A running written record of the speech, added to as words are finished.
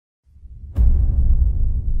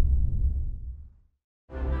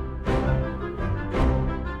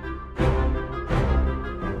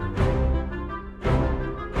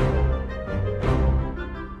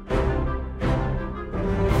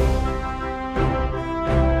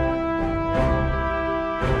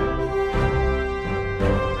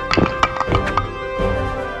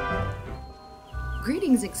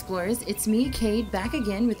Explorers, it's me, Cade, back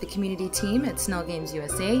again with the community team at Snail Games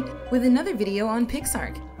USA with another video on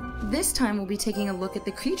PixARK. This time we'll be taking a look at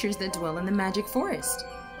the creatures that dwell in the magic forest.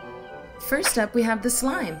 First up, we have the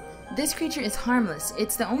slime. This creature is harmless.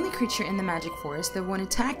 It's the only creature in the magic forest that won't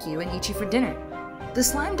attack you and eat you for dinner. The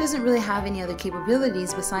slime doesn't really have any other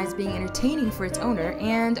capabilities besides being entertaining for its owner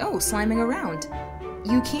and, sliming around.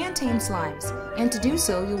 You can tame slimes, and to do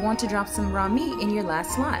so you'll want to drop some raw meat in your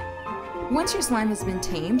last slot. Once your slime has been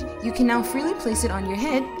tamed, you can now freely place it on your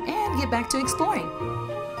head and get back to exploring.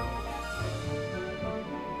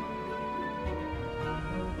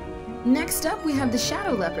 Next up, we have the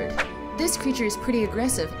shadow leopard. This creature is pretty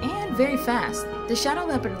aggressive and very fast. The shadow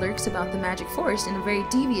leopard lurks about the magic forest in a very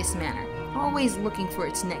devious manner, always looking for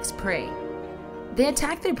its next prey. They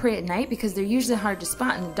attack their prey at night because they're usually hard to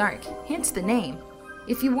spot in the dark, hence the name.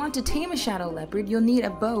 If you want to tame a shadow leopard, you'll need a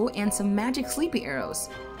bow and some magic sleepy arrows.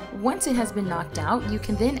 Once it has been knocked out, you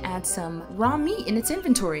can then add some raw meat in its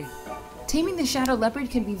inventory. Taming the shadow leopard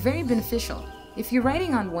can be very beneficial. If you're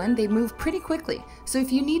riding on one, they move pretty quickly, so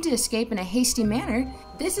if you need to escape in a hasty manner,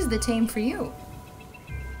 this is the tame for you.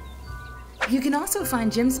 You can also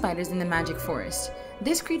find gem spiders in the magic forest.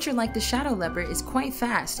 This creature, like the shadow leopard, is quite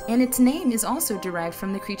fast, and its name is also derived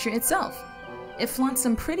from the creature itself. It flaunts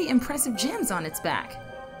some pretty impressive gems on its back.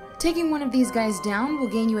 Taking one of these guys down will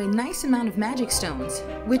gain you a nice amount of magic stones,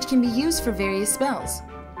 which can be used for various spells.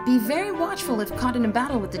 Be very watchful if caught in a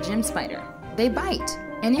battle with the gem spider. They bite,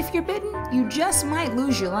 and if you're bitten, you just might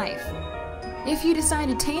lose your life. If you decide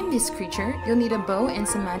to tame this creature, you'll need a bow and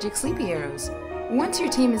some magic sleepy arrows. Once your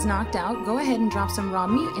tame is knocked out, go ahead and drop some raw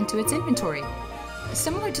meat into its inventory.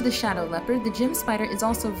 Similar to the shadow leopard, the gem spider is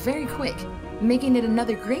also very quick, making it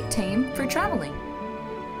another great tame for traveling.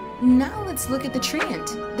 Now let's look at the tree ant.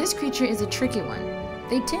 This creature is a tricky one.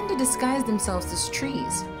 They tend to disguise themselves as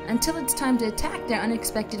trees until it's time to attack their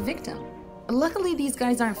unexpected victim. Luckily, these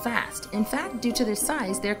guys aren't fast. In fact, due to their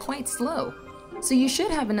size, they're quite slow. So you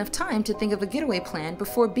should have enough time to think of a getaway plan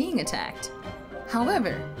before being attacked.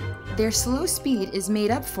 However, their slow speed is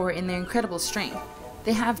made up for in their incredible strength.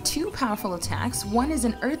 They have two powerful attacks. One is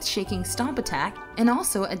an earth-shaking stomp attack and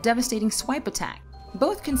also a devastating swipe attack.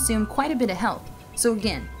 Both consume quite a bit of health, so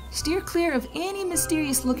again, steer clear of any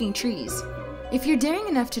mysterious-looking trees. If you're daring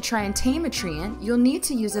enough to try and tame a tree ant, you'll need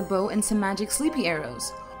to use a bow and some magic sleepy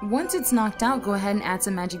arrows. Once it's knocked out, go ahead and add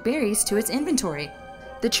some magic berries to its inventory.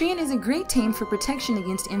 The tree ant is a great tame for protection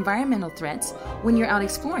against environmental threats when you're out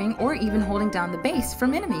exploring or even holding down the base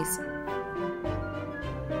from enemies.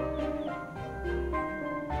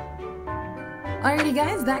 Alrighty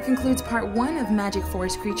guys, that concludes part 1 of Magic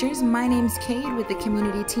Forest Creatures. My name's Cade with the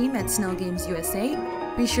community team at Snail Games USA.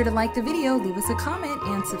 Be sure to like the video, leave us a comment,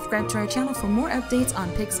 and subscribe to our channel for more updates on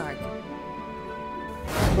PixARK.